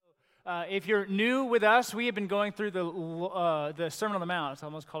If you're new with us, we have been going through the Sermon on the Mount. I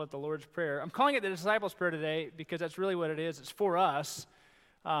almost called it the Lord's Prayer. I'm calling it the Disciples' Prayer today because that's really what it is. It's for us,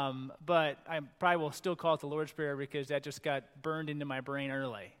 but I probably will still call it the Lord's Prayer because that just got burned into my brain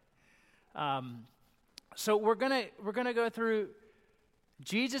early. So we're gonna go through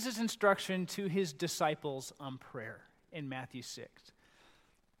Jesus' instruction to his disciples on prayer in Matthew 6.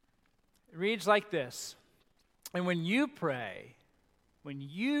 It reads like this: "And when you pray,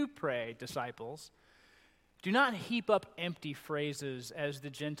 disciples, do not heap up empty phrases as the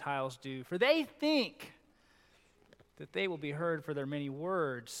Gentiles do, for they think that they will be heard for their many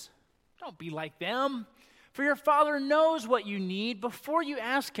words. Don't be like them, for your Father knows what you need before you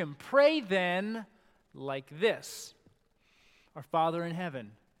ask him. Pray then like this: Our Father in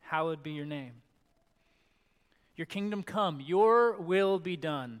heaven, hallowed be your name. Your kingdom come, your will be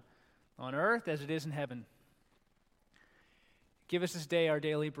done, on earth as it is in heaven. Give us this day our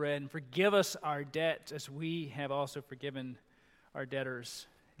daily bread, and forgive us our debts as we have also forgiven our debtors.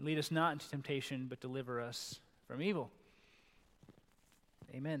 Lead us not into temptation, but deliver us from evil."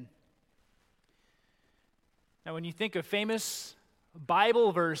 Amen. Now, when you think of famous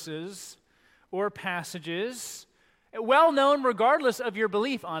Bible verses or passages, well known regardless of your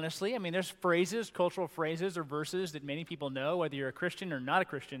belief, honestly. I mean, there's phrases, cultural phrases or verses that many people know, whether you're a Christian or not a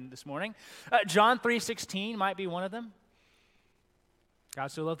Christian this morning. John 3:16 might be one of them. God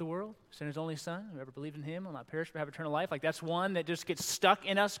so loved the world, sent his only son, whoever believed in him will not perish but have eternal life. Like, that's one that just gets stuck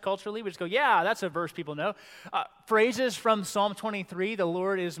in us culturally. We just go, yeah, that's a verse people know. Phrases from Psalm 23, the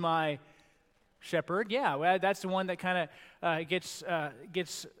Lord is my shepherd. Yeah, well, that's the one that kind of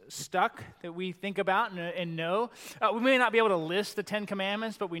gets stuck, that we think about and know. We may not be able to list the 10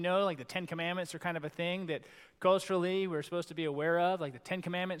 Commandments, but we know like the 10 Commandments are kind of a thing that culturally we're supposed to be aware of. Like the 10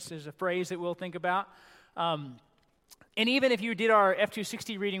 Commandments is a phrase that we'll think about. And even if you did our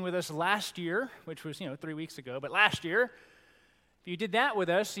F260 reading with us last year, which was 3 weeks ago, but last year, if you did that with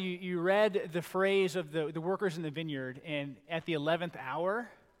us, you read the phrase of the workers in the vineyard, and at the 11th hour,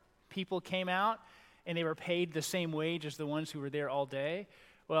 people came out, and they were paid the same wage as the ones who were there all day.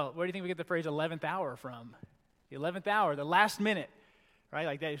 Well, where do you think we get the phrase 11th hour from? The 11th hour, the last minute, right?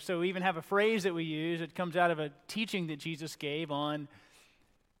 Like that. So we even have a phrase that we use. It comes out of a teaching that Jesus gave on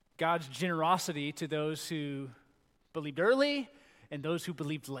God's generosity to those who believed early and those who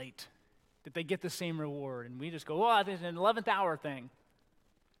believed late, that they get the same reward. And we just go, oh, it's an 11th hour thing.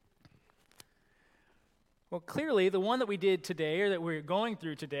 Well, clearly, the one that we did today, or that we're going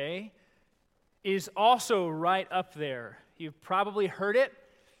through today, is also right up there. You've probably heard it.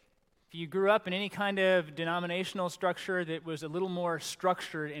 If you grew up in any kind of denominational structure that was a little more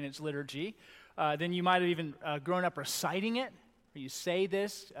structured in its liturgy, then you might have even grown up reciting it, or you say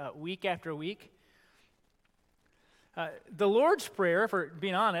this week after week. The Lord's Prayer, for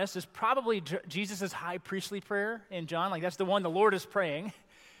being honest, is probably Jesus' high priestly prayer in John. Like, that's the one the Lord is praying.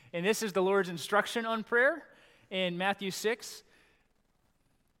 And this is the Lord's instruction on prayer in Matthew 6.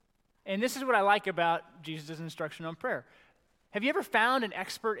 And this is what I like about Jesus' instruction on prayer. Have you ever found an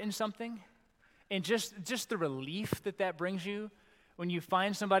expert in something? And just the relief that brings you when you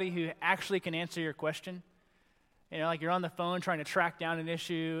find somebody who actually can answer your question? Like you're on the phone trying to track down an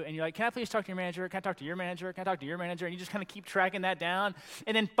issue, and you're like, can I please talk to your manager? Can I talk to your manager? Can I talk to your manager? And you just kind of keep tracking that down.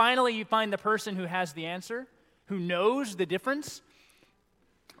 And then finally you find the person who has the answer, who knows the difference.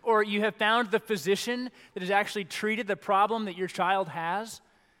 Or you have found the physician that has actually treated the problem that your child has.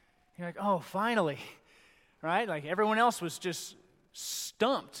 You're like, oh, finally, right? Like everyone else was just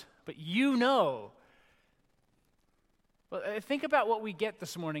stumped, but you know. Well, think about what we get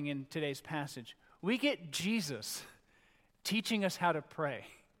this morning in today's passage. We get Jesus teaching us how to pray.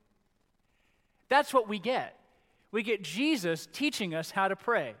 That's what we get. We get Jesus teaching us how to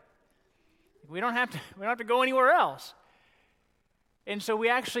pray. We don't have to go anywhere else. And so we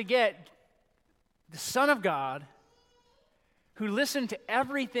actually get the Son of God who listened to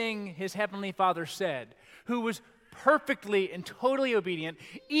everything his heavenly Father said, who was perfectly and totally obedient,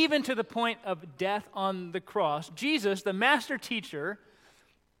 even to the point of death on the cross. Jesus, the master teacher,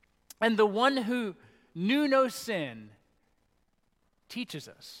 and the one who knew no sin, teaches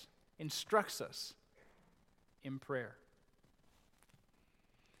us, instructs us in prayer.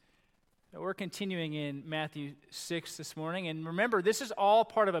 Now, we're continuing in Matthew 6 this morning, and remember, this is all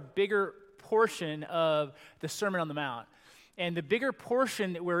part of a bigger portion of the Sermon on the Mount. And the bigger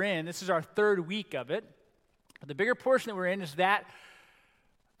portion that we're in, this is our third week of it, the bigger portion that we're in is that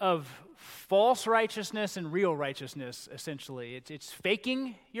of false righteousness and real righteousness, essentially. It's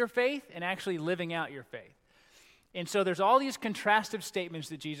faking your faith and actually living out your faith. And so there's all these contrastive statements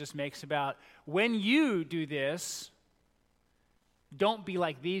that Jesus makes about when you do this, don't be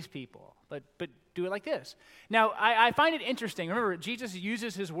like these people. but do it like this. Now, I find it interesting. Remember, Jesus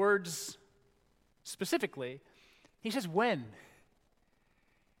uses his words specifically. He says when.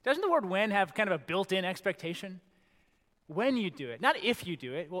 Doesn't the word when have kind of a built-in expectation? When you do it, not if you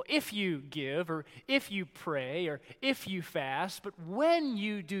do it. Well, if you give, or if you pray, or if you fast, but when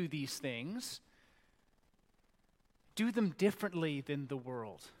you do these things, do them differently than the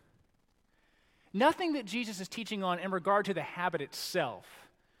world. Nothing that Jesus is teaching on in regard to the habit itself,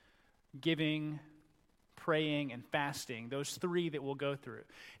 giving, praying, and fasting, those three that we'll go through.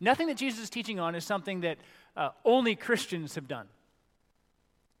 Nothing that Jesus is teaching on is something that only Christians have done.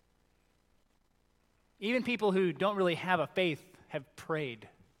 Even people who don't really have a faith have prayed.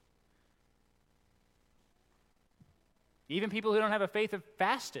 Even people who don't have a faith have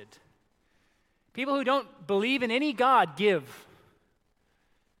fasted. People who don't believe in any God give.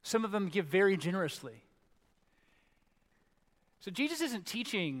 Some of them give very generously. So Jesus isn't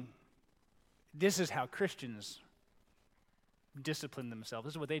teaching this is how Christians discipline themselves.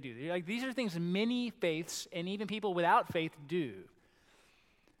 This is what they do. Like, these are things many faiths and even people without faith do.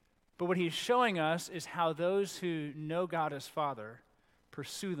 But what he's showing us is how those who know God as Father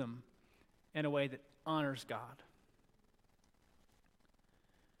pursue them in a way that honors God.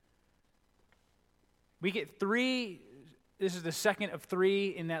 We get three, this is the second of three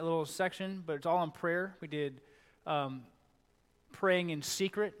in that little section, but it's all on prayer. We did praying in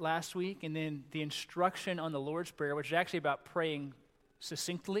secret last week, and then the instruction on the Lord's Prayer, which is actually about praying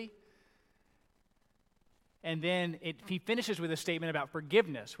succinctly. And then he finishes with a statement about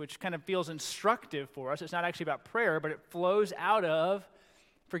forgiveness, which kind of feels instructive for us. It's not actually about prayer, but it flows out of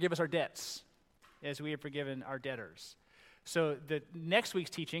forgive us our debts as we have forgiven our debtors. So the next week's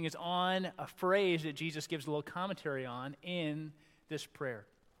teaching is on a phrase that Jesus gives a little commentary on in this prayer.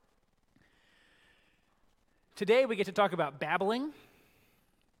 Today we get to talk about babbling,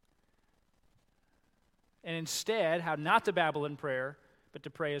 and instead how not to babble in prayer, but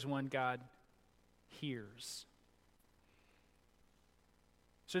to pray as one God hears.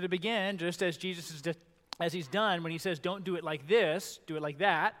 So to begin, just as Jesus as he's done when he says don't do it like this, do it like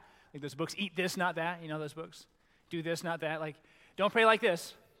that, like those books, eat this, not that, you know those books, do this, not that, like don't pray like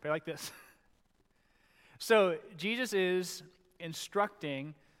this, pray like this. So Jesus is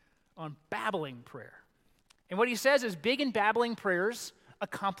instructing on babbling prayer. And what he says is big and babbling prayers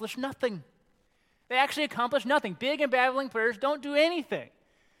accomplish nothing. They actually accomplish nothing. Big and babbling prayers don't do anything.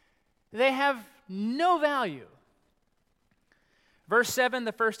 They have no value. Verse 7,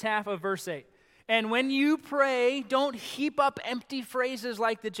 the first half of verse 8. And when you pray, don't heap up empty phrases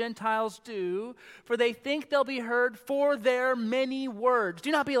like the Gentiles do, for they think they'll be heard for their many words.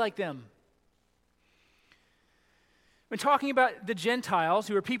 Do not be like them. When talking about the Gentiles,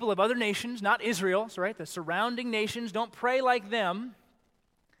 who are people of other nations, not Israel's, right? The surrounding nations, don't pray like them.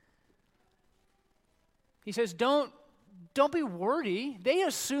 He says, don't be wordy. They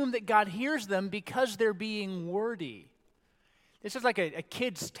assume that God hears them because they're being wordy. This is like a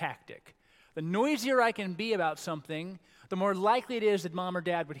kid's tactic. The noisier I can be about something, the more likely it is that mom or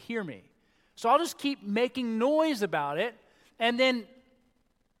dad would hear me. So I'll just keep making noise about it, and then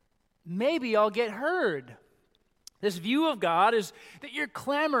maybe I'll get heard. This view of God is that you're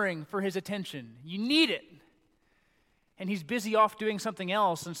clamoring for his attention. You need it. And he's busy off doing something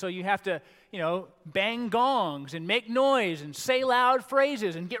else, and so you have to, bang gongs and make noise and say loud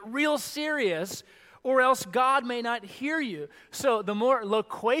phrases and get real serious, or else God may not hear you. So the more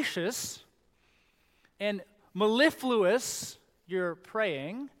loquacious and mellifluous you're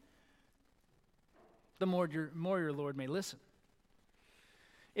praying, the more your Lord may listen.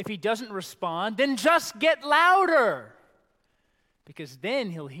 If he doesn't respond, then just get louder, because then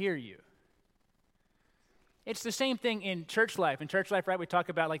he'll hear you. It's the same thing in church life. In church life, right, we talk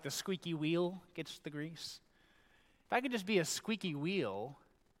about like the squeaky wheel gets the grease. If I could just be a squeaky wheel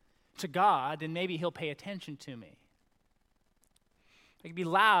to God, then maybe he'll pay attention to me. I could be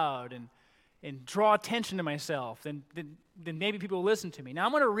loud and draw attention to myself, then maybe people will listen to me. Now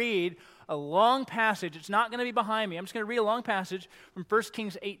I'm going to read a long passage. It's not going to be behind me. I'm just going to read a long passage from 1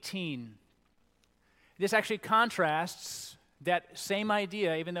 Kings 18. This actually contrasts that same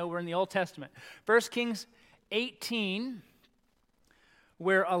idea, even though we're in the Old Testament. 1 Kings 18,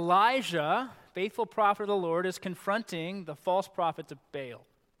 where Elijah, faithful prophet of the Lord, is confronting the false prophets of Baal.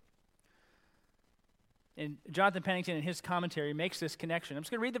 And Jonathan Pennington, in his commentary, makes this connection. I'm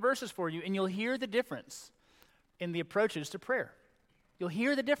just going to read the verses for you, and you'll hear the difference in the approaches to prayer. You'll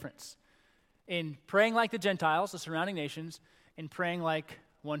hear the difference in praying like the Gentiles, the surrounding nations, and praying like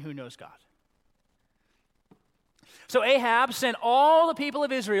one who knows God. So Ahab sent all the people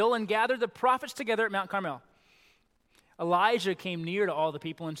of Israel and gathered the prophets together at Mount Carmel. Elijah came near to all the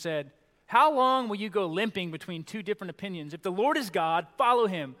people and said, How long will you go limping between two different opinions? If the Lord is God, follow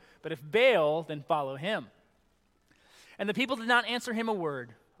him. But if Baal, then follow him." And the people did not answer him a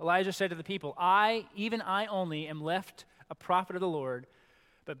word. Elijah said to the people, even I only, am left a prophet of the Lord,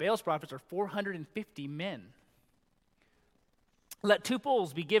 but Baal's prophets are 450 men. Let 2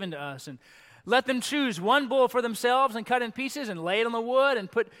 bulls be given to us, and let them choose 1 bull for themselves and cut in pieces and lay it on the wood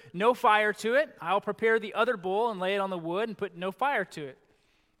and put no fire to it. I'll prepare the other bull and lay it on the wood and put no fire to it.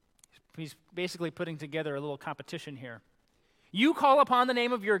 He's basically putting together a little competition here. You call upon the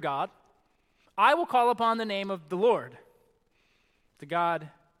name of your God. I will call upon the name of the Lord, the God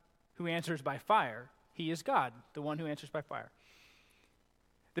who answers by fire. He is God, the one who answers by fire.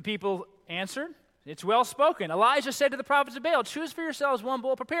 The people answered, "It's well spoken." Elijah said to the prophets of Baal, "Choose for yourselves 1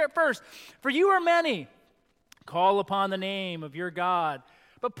 bull, prepare it first, for you are many. Call upon the name of your God,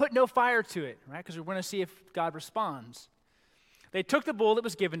 but put no fire to it," right? Because we're going to see if God responds. They took the bull that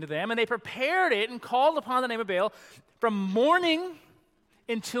was given to them, and they prepared it and called upon the name of Baal from morning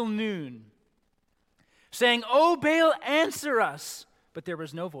until noon, saying, "O Baal, answer us." But there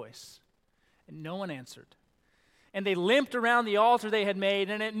was no voice, and no one answered. And they limped around the altar they had made,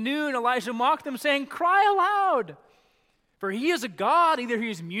 and at noon Elijah mocked them, saying, "Cry aloud, for he is a god. Either he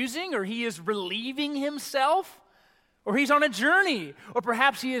is musing, or he is relieving himself, or he's on a journey, or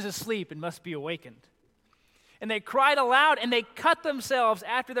perhaps he is asleep and must be awakened." And they cried aloud, and they cut themselves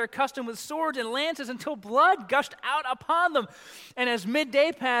after their custom with swords and lances until blood gushed out upon them. And as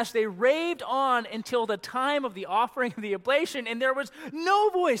midday passed, they raved on until the time of the offering of the oblation, and there was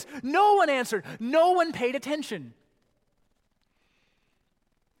no voice, no one answered, no one paid attention.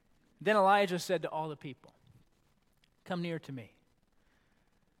 Then Elijah said to all the people, "Come near to me."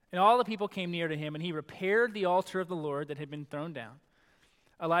 And all the people came near to him, and he repaired the altar of the Lord that had been thrown down.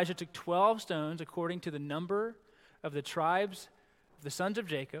 Elijah took 12 stones according to the number of the tribes of the sons of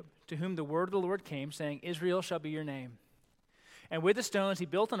Jacob, to whom the word of the Lord came, saying, "Israel shall be your name." And with the stones he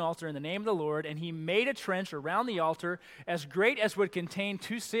built an altar in the name of the Lord, and he made a trench around the altar as great as would contain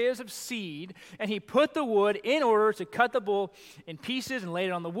 2 seahs of seed. And he put the wood in order to cut the bull in pieces and laid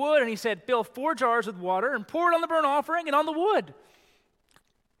it on the wood. And he said, "Fill 4 jars with water and pour it on the burnt offering and on the wood."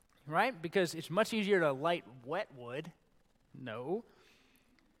 Right? Because it's much easier to light wet wood. No.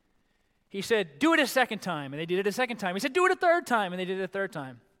 He said, "Do it a second time," and they did it a second time. He said, "Do it a third time," and they did it a third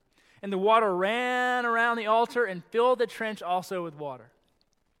time. And the water ran around the altar and filled the trench also with water.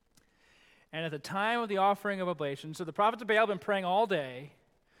 And at the time of the offering of oblation, so the prophets of Baal had been praying all day,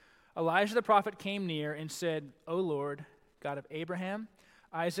 Elijah the prophet came near and said, "O Lord, God of Abraham,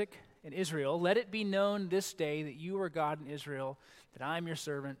 Isaac, and Israel, let it be known this day that you are God in Israel, that I am your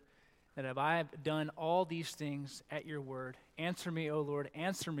servant, that if I have done all these things at your word, answer me, O Lord,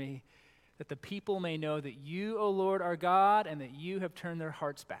 answer me, that the people may know that you, O Lord, are God, and that you have turned their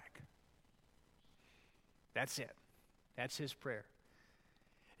hearts back." That's it. That's his prayer.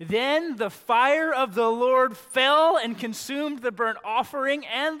 Then the fire of the Lord fell and consumed the burnt offering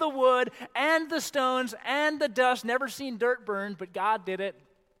and the wood and the stones and the dust. Never seen dirt burned, but God did it.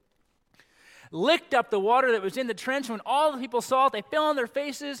 Licked up the water that was in the trench. When all the people saw it, they fell on their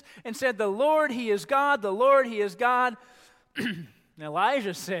faces and said, "The Lord, he is God. The Lord, he is God." And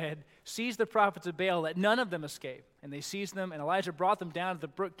Elijah said, "Seize the prophets of Baal, let none of them escape." And they seized them, and Elijah brought them down to the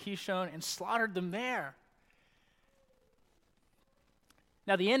brook Kishon and slaughtered them there.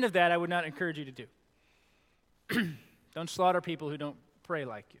 Now, the end of that I would not encourage you to do. Don't slaughter people who don't pray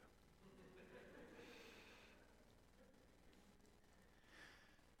like you.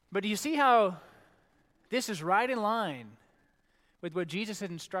 But do you see how this is right in line with what Jesus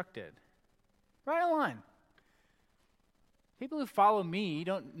had instructed? Right in line. People who follow me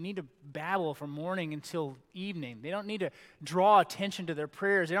don't need to babble from morning until evening. They don't need to draw attention to their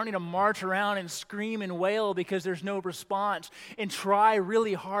prayers. They don't need to march around and scream and wail because there's no response and try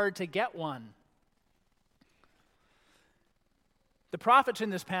really hard to get one. The prophets in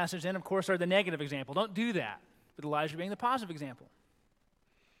this passage then, of course, are the negative example. Don't do that. With Elijah being the positive example.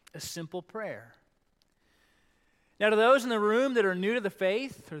 A simple prayer. Now, to those in the room that are new to the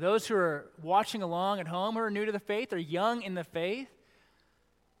faith, or those who are watching along at home who are new to the faith, or young in the faith,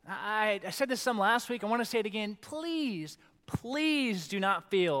 I said this some last week. I want to say it again. Please, please do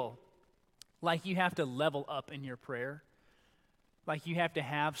not feel like you have to level up in your prayer, like you have to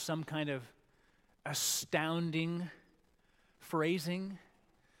have some kind of astounding phrasing,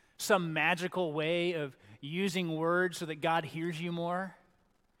 some magical way of using words so that God hears you more.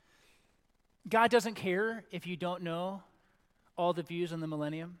 God doesn't care if you don't know all the views on the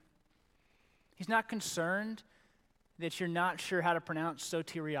millennium. He's not concerned that you're not sure how to pronounce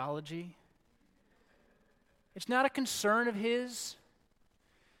soteriology. It's not a concern of his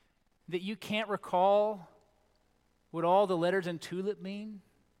that you can't recall what all the letters in TULIP mean?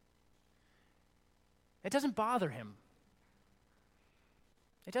 It doesn't bother him.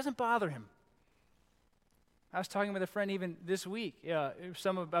 It doesn't bother him. I was talking with a friend even this week,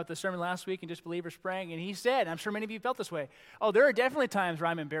 some about the sermon last week and just believers praying, and he said, I'm sure many of you felt this way, there are definitely times where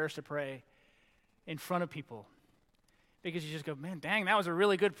I'm embarrassed to pray in front of people because you just go, man, dang, that was a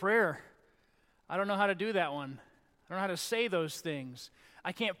really good prayer. I don't know how to do that one. I don't know how to say those things.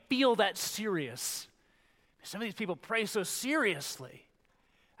 I can't feel that serious. Some of these people pray so seriously.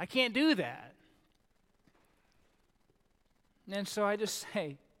 I can't do that. And so I just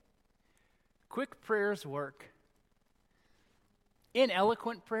say, quick prayers work.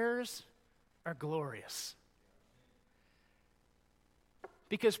 Ineloquent prayers are glorious.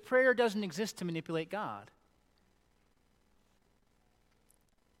 Because prayer doesn't exist to manipulate God.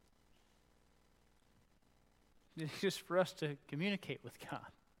 It's just for us to communicate with God.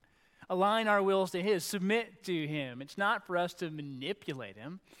 Align our wills to His, submit to Him. It's not for us to manipulate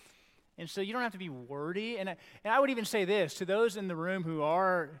Him. And so you don't have to be wordy. And I would even say this, to those in the room who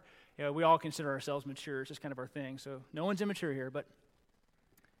are, we all consider ourselves mature. It's just kind of our thing. So no one's immature here. But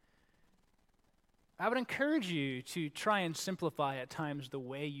I would encourage you to try and simplify at times the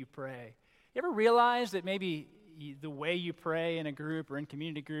way you pray. You ever realize that maybe the way you pray in a group or in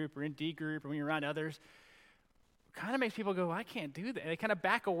community group or in D group or when you're around others kind of makes people go, I can't do that. They kind of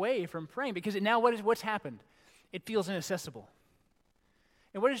back away from praying because now what's happened? It feels inaccessible.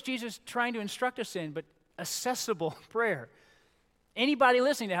 And what is Jesus trying to instruct us in but accessible prayer? Anybody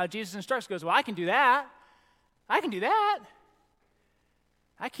listening to how Jesus instructs goes, well, I can do that. I can do that.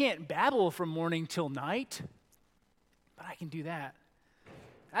 I can't babble from morning till night, but I can do that.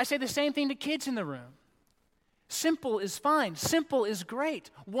 I say the same thing to kids in the room. Simple is fine. Simple is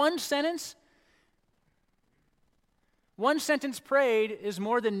great. One sentence prayed is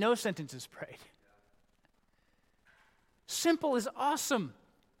more than no sentences prayed. Simple is awesome.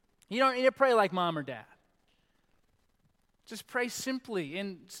 You don't need to pray like mom or dad. Just pray simply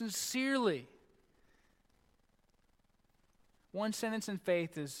and sincerely. One sentence in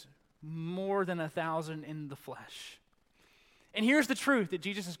faith is more than 1,000 in the flesh. And here's the truth that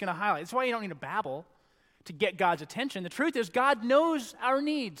Jesus is going to highlight. That's why you don't need to babble to get God's attention. The truth is God knows our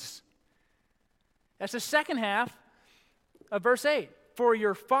needs. That's the second half of verse 8. For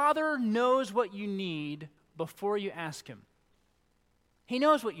your Father knows what you need before you ask Him. He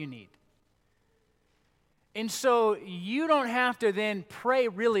knows what you need. And so you don't have to then pray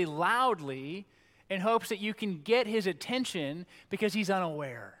really loudly in hopes that you can get His attention because He's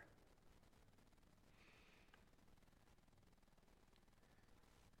unaware.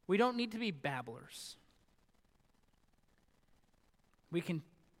 We don't need to be babblers. We can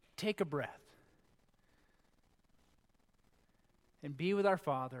take a breath and be with our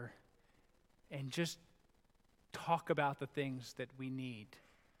Father and just talk about the things that we need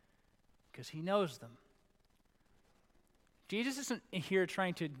because He knows them. Jesus isn't here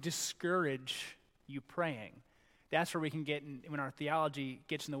trying to discourage you praying. That's where we can get when our theology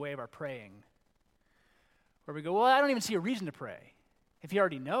gets in the way of our praying. Where we go, well, I don't even see a reason to pray. If He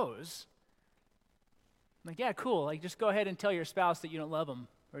already knows, I'm like, yeah, cool. Like, just go ahead and tell your spouse that you don't love them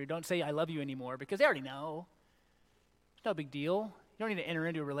or you don't say I love you anymore because they already know. It's no big deal. You don't need to enter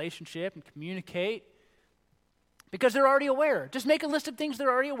into a relationship and communicate because they're already aware. Just make a list of things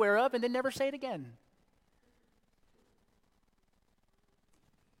they're already aware of and then never say it again.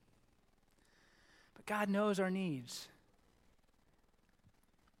 But God knows our needs.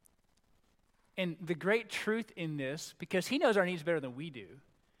 And the great truth in this, because He knows our needs better than we do,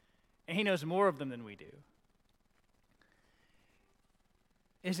 and He knows more of them than we do,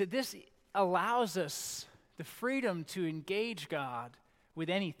 is that this allows us the freedom to engage God with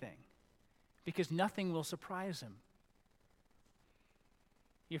anything, because nothing will surprise Him.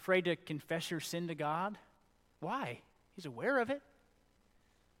 You afraid to confess your sin to God? Why? He's aware of it.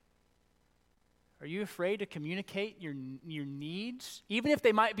 Are you afraid to communicate your needs, even if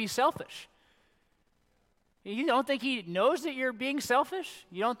they might be selfish? You don't think He knows that you're being selfish?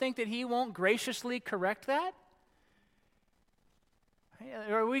 You don't think that He won't graciously correct that?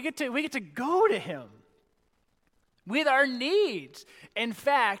 Or we get to go to Him with our needs. In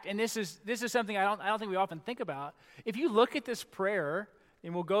fact, and this is something I don't think we often think about. If you look at this prayer,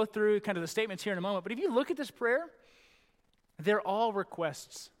 and we'll go through kind of the statements here in a moment, but if you look at this prayer, they're all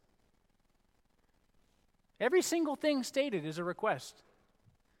requests. Every single thing stated is a request.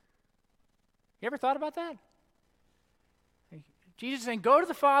 You ever thought about that? Jesus is saying, go to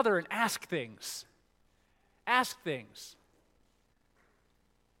the Father and ask things. Ask things.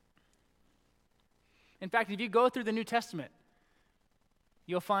 In fact, if you go through the New Testament,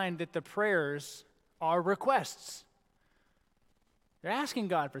 you'll find that the prayers are requests. They're asking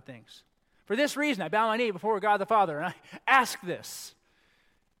God for things. For this reason, I bow my knee before God the Father, and I ask this.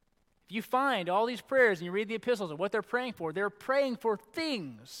 If you find all these prayers and you read the epistles of what they're praying for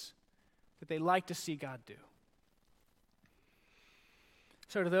things that they like to see God do.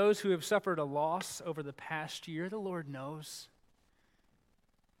 So to those who have suffered a loss over the past year, the Lord knows.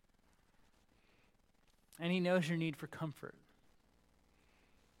 And He knows your need for comfort.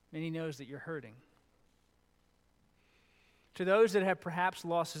 And He knows that you're hurting. To those that have perhaps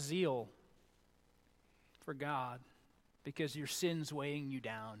lost zeal for God because your sin's weighing you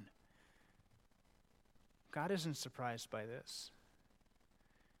down, God isn't surprised by this.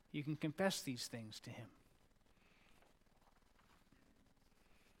 You can confess these things to Him.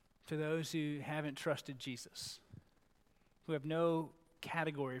 To those who haven't trusted Jesus, who have no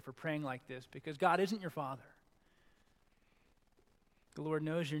category for praying like this because God isn't your Father. The Lord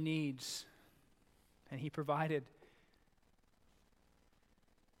knows your needs, and He provided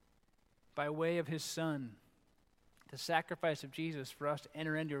by way of His Son, the sacrifice of Jesus for us to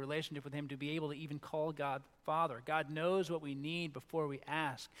enter into a relationship with Him, to be able to even call God Father. God knows what we need before we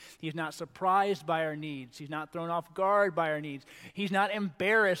ask. He's not surprised by our needs. He's not thrown off guard by our needs. He's not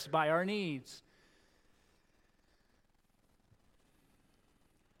embarrassed by our needs.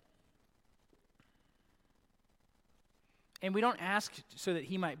 And we don't ask so that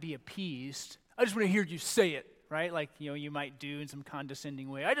He might be appeased. I just want to hear you say it, right? Like, you might do in some condescending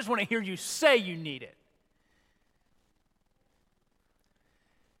way. I just want to hear you say you need it.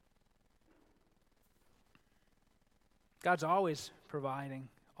 God's always providing,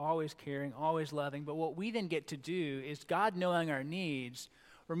 always caring, always loving. But what we then get to do is, God knowing our needs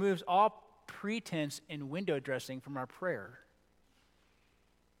removes all pretense and window dressing from our prayer.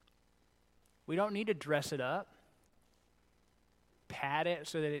 We don't need to dress it up, pad it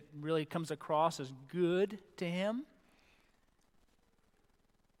so that it really comes across as good to Him.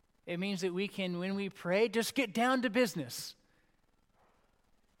 It means that we can, when we pray, just get down to business,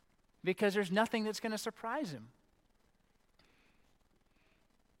 because there's nothing that's going to surprise Him.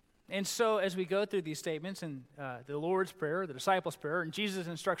 And so as we go through these statements in the Lord's Prayer, the disciples' prayer, and Jesus'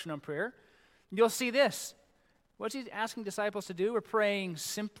 instruction on prayer, you'll see this. What's He asking disciples to do? We're praying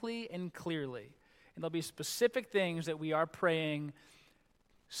simply and clearly. And there'll be specific things that we are praying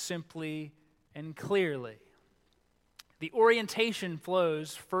simply and clearly. The orientation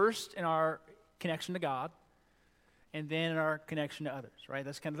flows first in our connection to God, and then in our connection to others, right?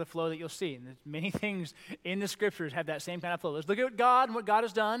 That's kind of the flow that you'll see. And there's many things in the Scriptures have that same kind of flow. Let's look at God and what God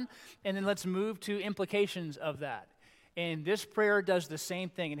has done, and then let's move to implications of that. And this prayer does the same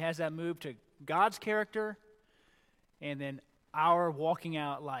thing. It has that move to God's character and then our walking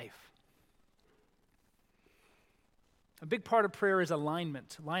out life. A big part of prayer is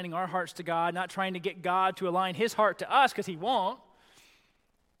alignment, aligning our hearts to God, not trying to get God to align His heart to us, because He won't.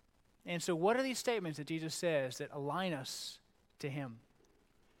 And so what are these statements that Jesus says that align us to Him?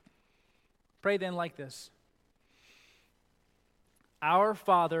 Pray then like this. Our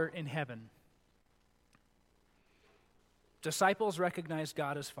Father in heaven. Disciples recognize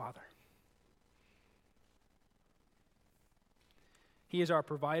God as Father. He is our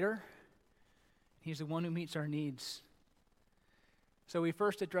provider. He's the one who meets our needs. So we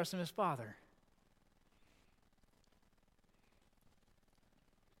first address Him as Father.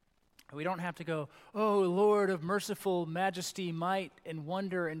 We don't have to go, oh, Lord of merciful majesty, might, and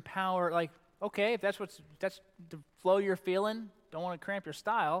wonder, and power. Like, okay, if that's the flow you're feeling, don't want to cramp your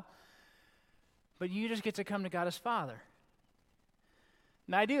style. But you just get to come to God as Father.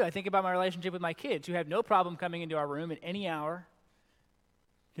 And I do. I think about my relationship with my kids, who have no problem coming into our room at any hour.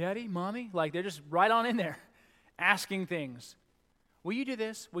 Daddy, Mommy, like they're just right on in there, asking things. Will you do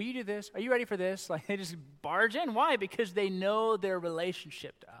this? Will you do this? Are you ready for this? Like, they just barge in. Why? Because they know their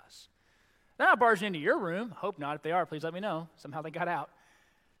relationship to us. They're not barging into your room. Hope not. If they are, please let me know. Somehow they got out.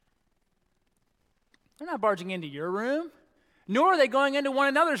 They're not barging into your room, nor are they going into one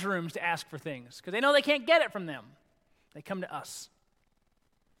another's rooms to ask for things, because they know they can't get it from them. They come to us.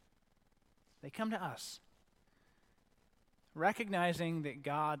 They come to us, recognizing that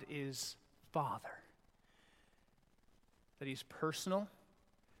God is Father, that He's personal,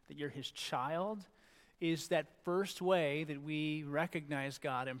 that you're His child, is that first way that we recognize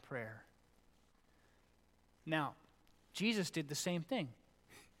God in prayer. Now, Jesus did the same thing.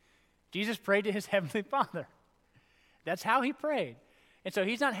 Jesus prayed to His Heavenly Father. That's how He prayed. And so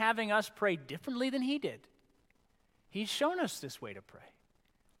He's not having us pray differently than He did. He's shown us this way to pray.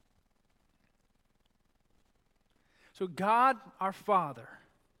 So God, our Father,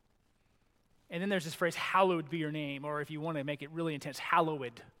 And then there's this phrase, hallowed be your name, or if you want to make it really intense,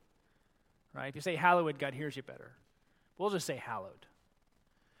 hallowed. Right? If you say hallowed, God hears you better. We'll just say hallowed.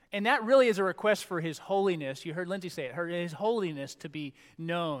 And that really is a request for his holiness. You heard Lindsay say it, his holiness to be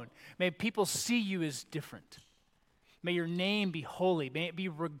known. May people see you as different. May your name be holy. May it be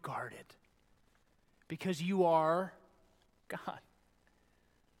regarded. Because you are God.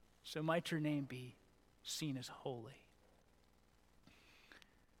 So might your name be seen as holy.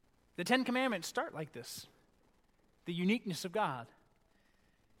 The Ten Commandments start like this. The uniqueness of God.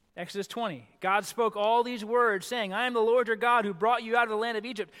 Exodus 20, God spoke all these words, saying, I am the Lord your God who brought you out of the land of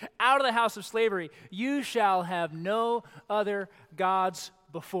Egypt, out of the house of slavery. You shall have no other gods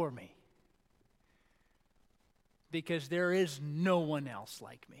before me, because there is no one else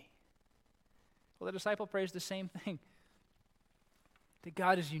like me. Well, the disciple prays the same thing. That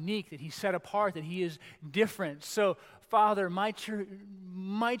God is unique, that he's set apart, that he is different. So, Father, might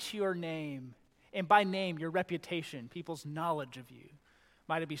your name, and by name, your reputation, people's knowledge of you,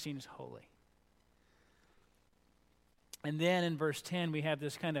 might it be seen as holy. And then in verse 10, we have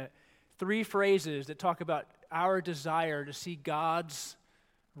this kind of three phrases that talk about our desire to see God's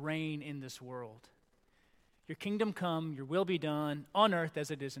reign in this world. Your kingdom come, your will be done on earth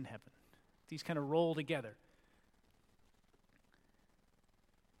as it is in heaven. These kind of roll together.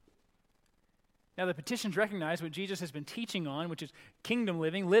 Now, the petitions recognize what Jesus has been teaching on, which is kingdom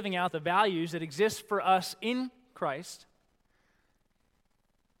living, living out the values that exist for us in Christ.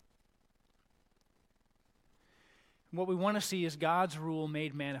 What we want to see is God's rule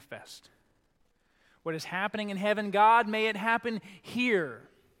made manifest. What is happening in heaven, God, may it happen here.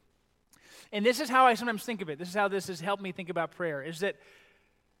 And this is how I sometimes think of it. This is how this has helped me think about prayer, is that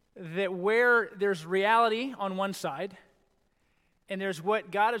where there's reality on one side, and there's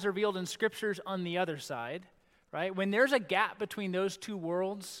what God has revealed in Scriptures on the other side, right? When there's a gap between those two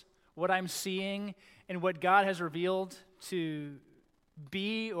worlds, what I'm seeing and what God has revealed to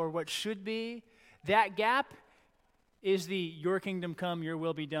be or what should be, that gap is the your kingdom come, your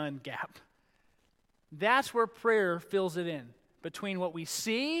will be done gap. That's where prayer fills it in, between what we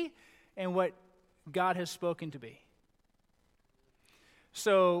see and what God has spoken to be.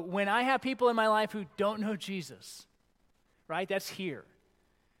 So when I have people in my life who don't know Jesus, right, that's here.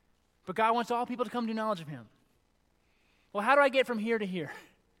 But God wants all people to come to knowledge of him. Well, how do I get from here to here?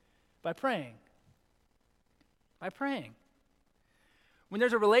 By praying. By praying. When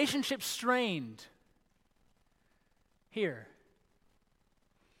there's a relationship strained, here.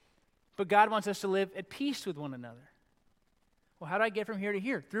 But God wants us to live at peace with one another. Well, how do I get from here to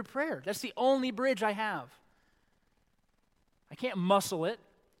here? Through prayer. That's the only bridge I have. I can't muscle it.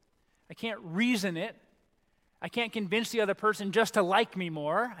 I can't reason it. I can't convince the other person just to like me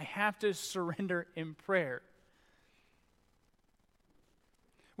more. I have to surrender in prayer.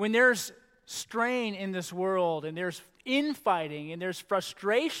 When there's strain in this world, and there's infighting, and there's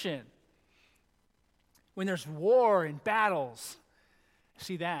frustration, when there's war and battles, I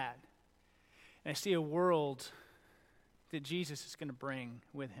see that. And I see a world that Jesus is going to bring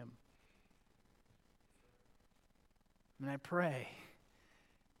with him. And I pray,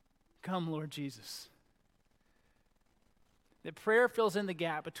 come, Lord Jesus. That prayer fills in the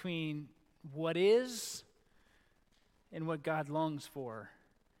gap between what is and what God longs for.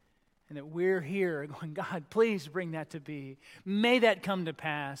 And that we're here going, God, please bring that to be. May that come to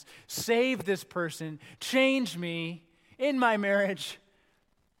pass. Save this person. Change me in my marriage,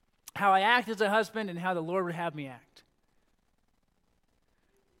 how I act as a husband and how the Lord would have me act.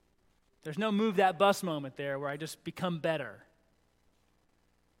 There's no move that bus moment there where I just become better.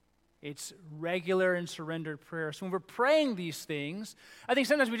 It's regular and surrendered prayer. So when we're praying these things, I think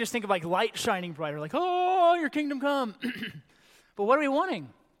sometimes we just think of like light shining brighter, like, oh, your kingdom come. But what are we wanting?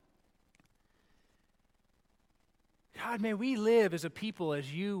 God, may we live as a people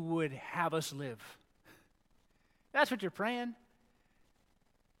as you would have us live. That's what you're praying.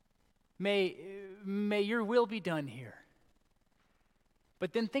 May your will be done here.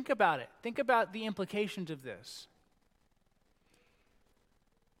 But then think about it. Think about the implications of this.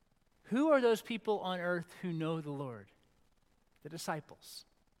 Who are those people on earth who know the Lord? The disciples.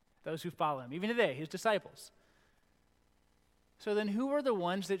 Those who follow him. Even today, his disciples. So then who are the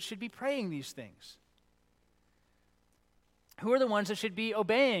ones that should be praying these things? Who are the ones that should be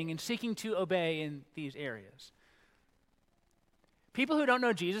obeying and seeking to obey in these areas? People who don't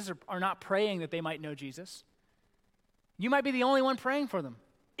know Jesus are not praying that they might know Jesus. You might be the only one praying for them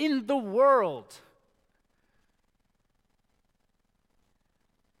in the world.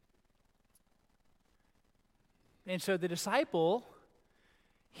 And so the disciple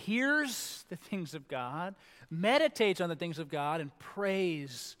hears the things of God, meditates on the things of God, and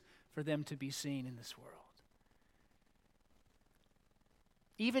prays for them to be seen in this world.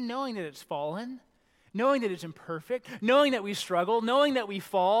 Even knowing that it's fallen, knowing that it's imperfect, knowing that we struggle, knowing that we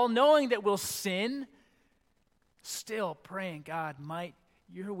fall, knowing that we'll sin, still praying, God, might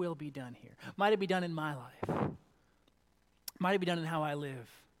your will be done here. Might it be done in my life. Might it be done in how I live.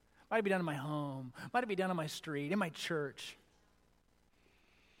 Might it be done in my home. Might it be done on my street, in my church.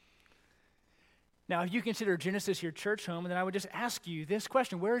 Now, if you consider Genesis your church home, then I would just ask you this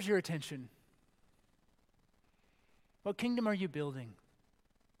question: where is your attention? What kingdom are you building?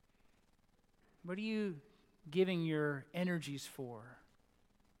 What are you giving your energies for?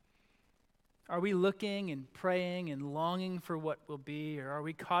 Are we looking and praying and longing for what will be, or are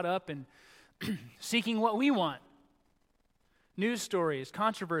we caught up in seeking what we want? News stories,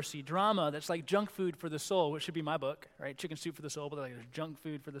 controversy, drama that's like junk food for the soul, which should be my book, right? Chicken soup for the soul, but like there's junk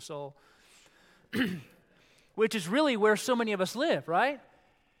food for the soul. Which is really where so many of us live, right?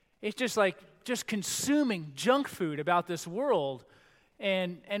 It's just consuming junk food about this world.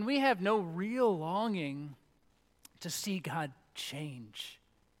 And we have no real longing to see God change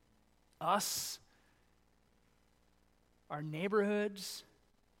us, our neighborhoods,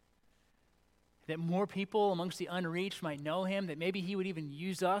 that more people amongst the unreached might know him, that maybe he would even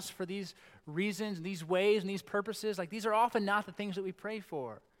use us for these reasons, these ways, and these purposes. Like, these are often not the things that we pray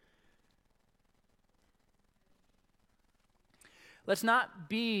for. Let's not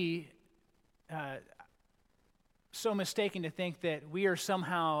be so mistaken to think that we are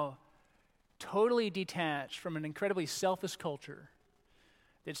somehow totally detached from an incredibly selfish culture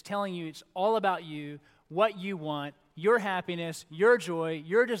that's telling you it's all about you, what you want, your happiness, your joy,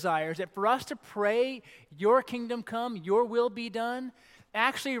 your desires, that for us to pray, your kingdom come, your will be done,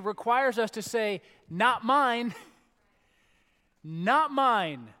 actually requires us to say, not mine, not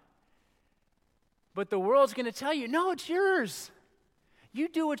mine. But the world's going to tell you, no, it's yours. You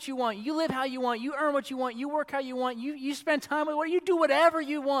do what you want. You live how you want. You earn what you want. You work how you want. You spend time with what you do whatever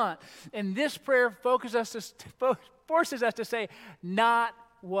you want. And this prayer forces us to say, not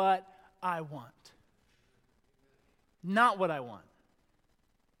what I want. Not what I want.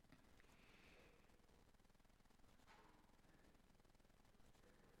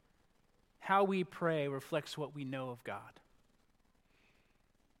 How we pray reflects what we know of God.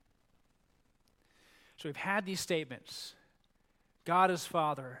 So we've had these statements. God is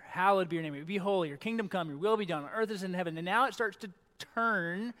Father, hallowed be your name. Be holy, your kingdom come, your will be done on earth as in heaven. And now it starts to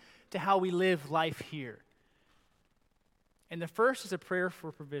turn to how we live life here. And the first is a prayer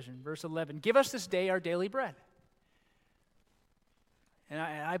for provision. Verse 11, give us this day our daily bread. And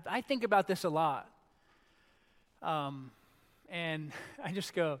I think about this a lot. And I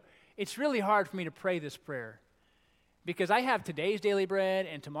just go, it's really hard for me to pray this prayer. Because I have today's daily bread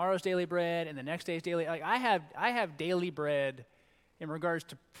and tomorrow's daily bread and the next day's daily. Like I have daily bread in regards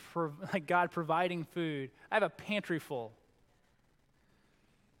to God providing food. I have a pantry full.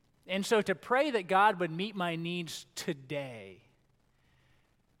 And so to pray that God would meet my needs today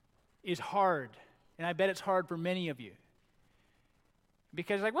is hard. And I bet it's hard for many of you.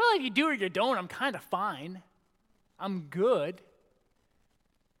 Because well, if you do or you don't, I'm kind of fine. I'm good.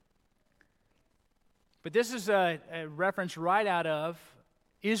 But this is a reference right out of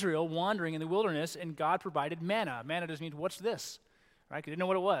Israel wandering in the wilderness, and God provided manna. Manna just means, what's this? Right? Because they didn't know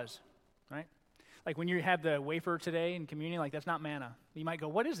what it was, right? Like when you have the wafer today in communion, like that's not manna. You might go,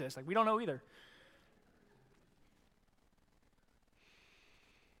 what is this? Like we don't know either.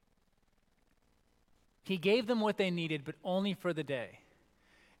 He gave them what they needed, but only for the day.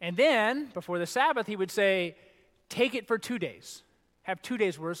 And then, before the Sabbath, he would say, take it for 2 days. Have 2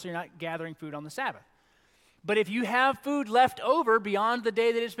 days worth so you're not gathering food on the Sabbath. But if you have food left over beyond the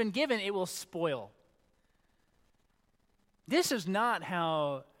day that it's been given, it will spoil. This is not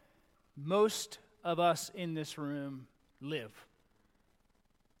how most of us in this room live.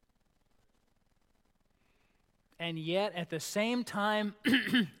 And yet, at the same time,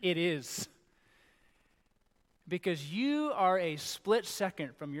 it is. Because you are a split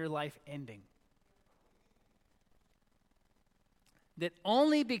second from your life ending. That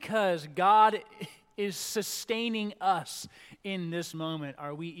only because God is sustaining us in this moment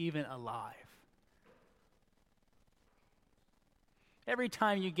are we even alive. Every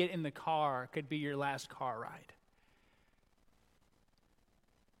time you get in the car could be your last car ride.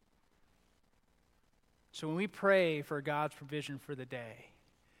 So when we pray for God's provision for the day,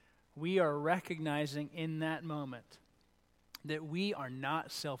 we are recognizing in that moment that we are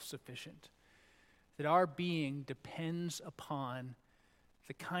not self-sufficient, that our being depends upon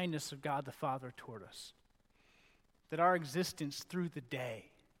the kindness of God the Father toward us, that our existence through the day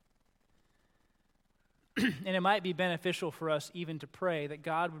And it might be beneficial for us even to pray that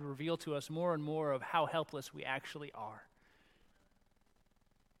God would reveal to us more and more of how helpless we actually are.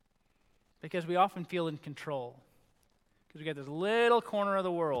 Because we often feel in control. Because we got this little corner of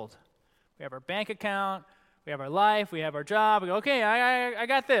the world. We have our bank account, we have our life, we have our job. We go, okay, I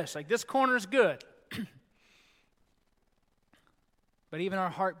got this. Like, this corner's good. But even our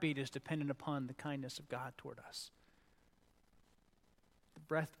heartbeat is dependent upon the kindness of God toward us. The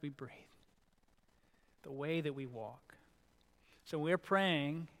breath we breathe. The way that we walk. So when we're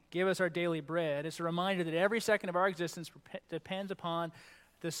praying, give us our daily bread, it's a reminder that every second of our existence depends upon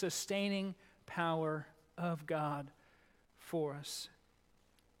the sustaining power of God for us.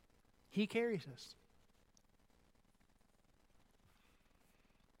 He carries us.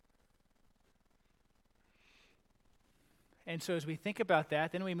 And so as we think about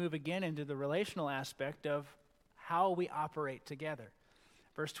that, then we move again into the relational aspect of how we operate together.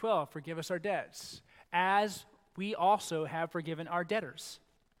 Verse 12, forgive us our debts, as we also have forgiven our debtors.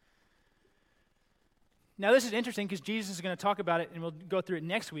 Now this is interesting because Jesus is going to talk about it, and we'll go through it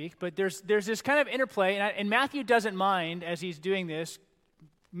next week, but there's this kind of interplay, and Matthew doesn't mind, as he's doing this,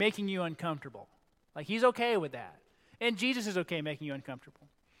 making you uncomfortable. Like, he's okay with that. And Jesus is okay making you uncomfortable.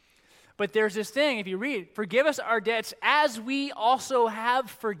 But there's this thing, if you read, forgive us our debts as we also have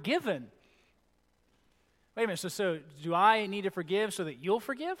forgiven. Wait a minute, so do I need to forgive so that you'll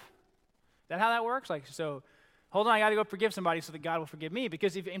forgive? Is that how that works? Like, so, hold on, I got to go forgive somebody so that God will forgive me.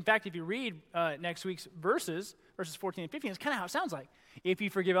 Because, in fact, if you read next week's verses 14 and 15, it's kind of how it sounds like. If you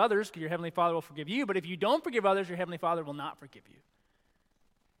forgive others, your Heavenly Father will forgive you. But if you don't forgive others, your Heavenly Father will not forgive you.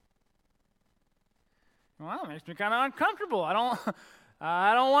 Well, it makes me kind of uncomfortable.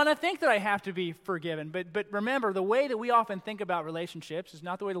 I don't want to think that I have to be forgiven. But remember, the way that we often think about relationships is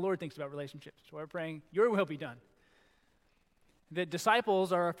not the way the Lord thinks about relationships. So we're praying, your will be done. The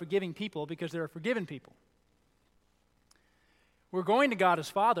disciples are a forgiving people because they're a forgiven people. We're going to God as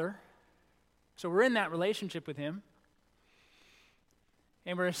Father, so we're in that relationship with Him.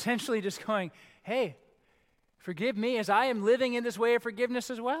 And we're essentially just going, hey, forgive me as I am living in this way of forgiveness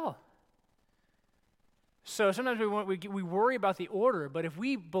as well. So sometimes we worry about the order, but if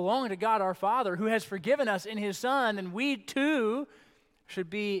we belong to God our Father, who has forgiven us in His Son, then we too should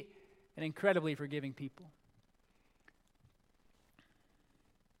be an incredibly forgiving people.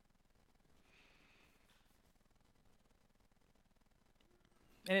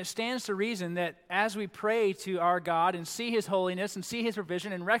 And it stands to reason that as we pray to our God and see His holiness and see His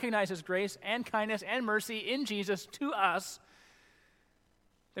provision and recognize His grace and kindness and mercy in Jesus to us,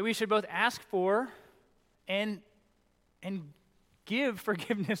 that we should both ask for and give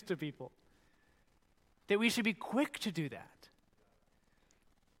forgiveness to people. That we should be quick to do that.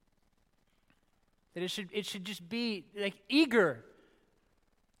 That it should just be like eager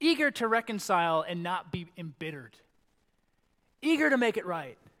to reconcile and not be embittered. Eager to make it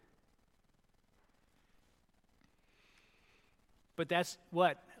right. But that's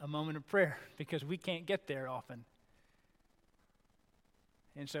what? A moment of prayer, because we can't get there often.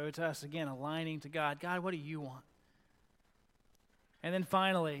 And so it's us, again, aligning to God. God, what do you want? And then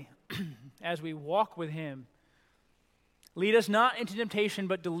finally, as we walk with Him, lead us not into temptation,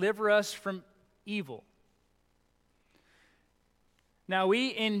 but deliver us from evil. Now, we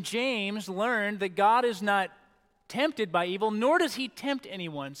in James learned that God is not tempted by evil, nor does He tempt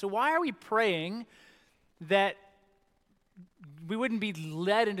anyone. So why are we praying that we wouldn't be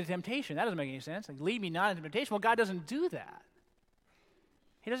led into temptation? That doesn't make any sense. Like, lead me not into temptation. Well, God doesn't do that.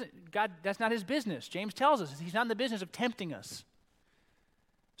 God, that's not His business. James tells us He's not in the business of tempting us.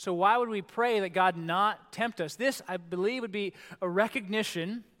 So why would we pray that God not tempt us? This, I believe, would be a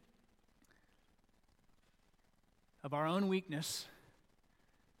recognition of our own weakness.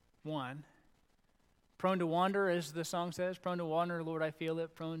 One, prone to wander, as the song says, prone to wander, Lord, I feel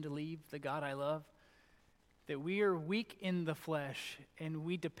it, prone to leave the God I love. That we are weak in the flesh, and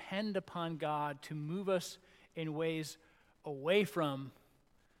we depend upon God to move us in ways away from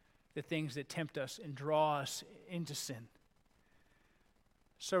the things that tempt us and draw us into sin.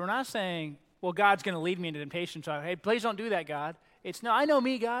 So we're not saying, well, God's going to lead me into temptation, so hey, please don't do that, God. It's, no, I know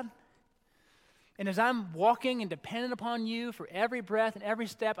me, God. And as I'm walking and dependent upon you for every breath and every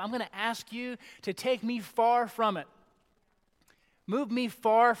step, I'm going to ask you to take me far from it. Move me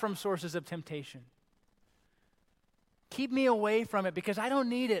far from sources of temptation. Keep me away from it because I don't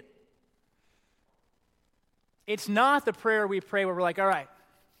need it. It's not the prayer we pray where we're like, all right,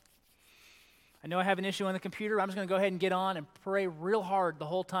 I know I have an issue on the computer. I'm just going to go ahead and get on and pray real hard the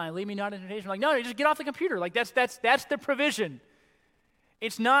whole time. Leave me not in temptation. Like, no, just get off the computer. Like, that's the provision.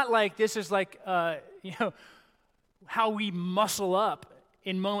 It's not like this is like, how we muscle up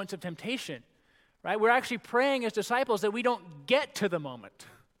in moments of temptation. right? We're actually praying as disciples that we don't get to the moment.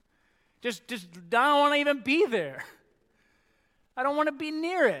 Just I don't want to even be there. I don't want to be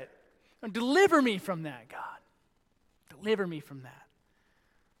near it. Deliver me from that, God. Deliver me from that.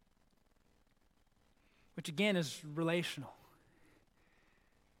 Which again is relational.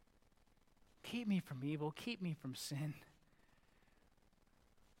 Keep me from evil. Keep me from sin.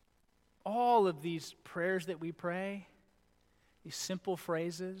 All of these prayers that we pray, these simple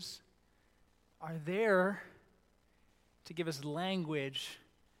phrases, are there to give us language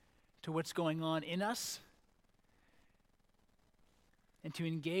to what's going on in us and to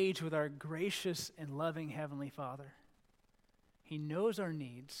engage with our gracious and loving Heavenly Father. He knows our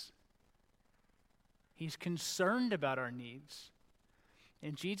needs. He's concerned about our needs.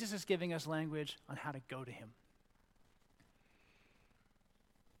 And Jesus is giving us language on how to go to Him.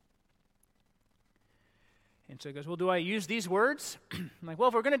 And so he goes, well, do I use these words? I'm like, well,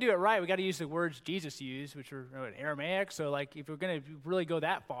 if we're going to do it right, we got to use the words Jesus used, which are Aramaic. So like, if we're going to really go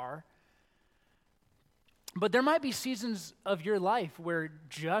that far. But there might be seasons of your life where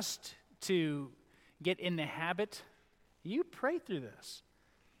just to get in the habit, you pray through this.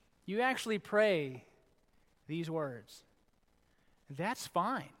 You actually pray these words. That's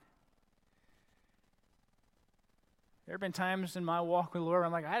fine. There have been times in my walk with the Lord where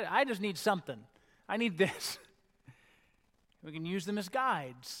I'm like, I just need something. I need this. We can use them as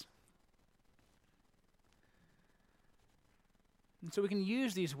guides. And so we can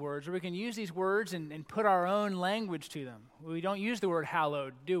use these words, or we can use these words and put our own language to them. We don't use the word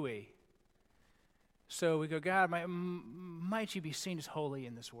hallowed, do we? So we go, God, might you be seen as holy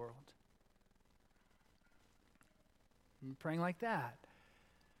in this world? And praying like that.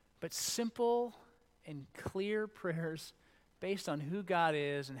 But simple and clear prayers based on who God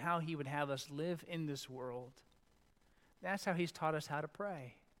is and how He would have us live in this world. That's how He's taught us how to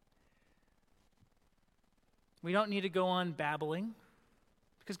pray. We don't need to go on babbling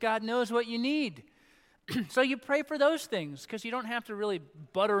because God knows what you need. So you pray for those things because you don't have to really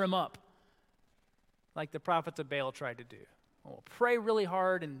butter Him up like the prophets of Baal tried to do. We'll pray really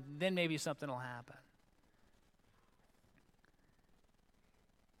hard and then maybe something will happen.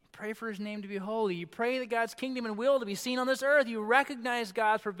 Pray for His name to be holy. You pray that God's kingdom and will to be seen on this earth. You recognize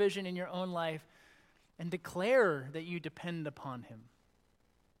God's provision in your own life and declare that you depend upon Him.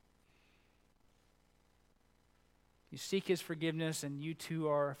 You seek His forgiveness, and you too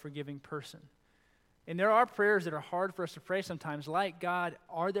are a forgiving person. And there are prayers that are hard for us to pray sometimes, like, God,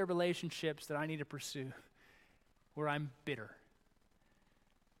 are there relationships that I need to pursue where I'm bitter,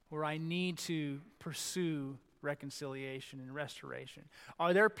 where I need to pursue reconciliation and restoration?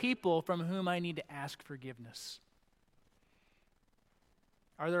 Are there people from whom I need to ask forgiveness?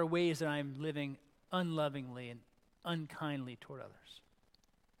 Are there ways that I'm living unlovingly and unkindly toward others?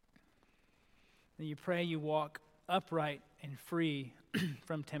 And you pray you walk upright and free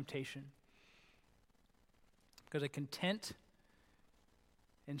from temptation. Because a content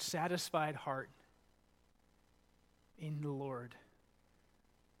and satisfied heart in the Lord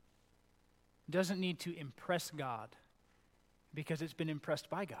doesn't need to impress God because it's been impressed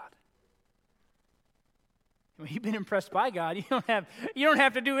by God. When you've been impressed by God, you don't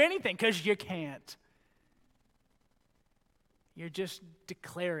have to do anything because you can't. You're just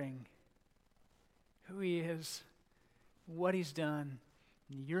declaring who He is, what He's done,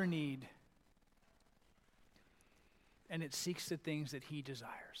 your need, and it seeks the things that He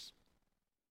desires.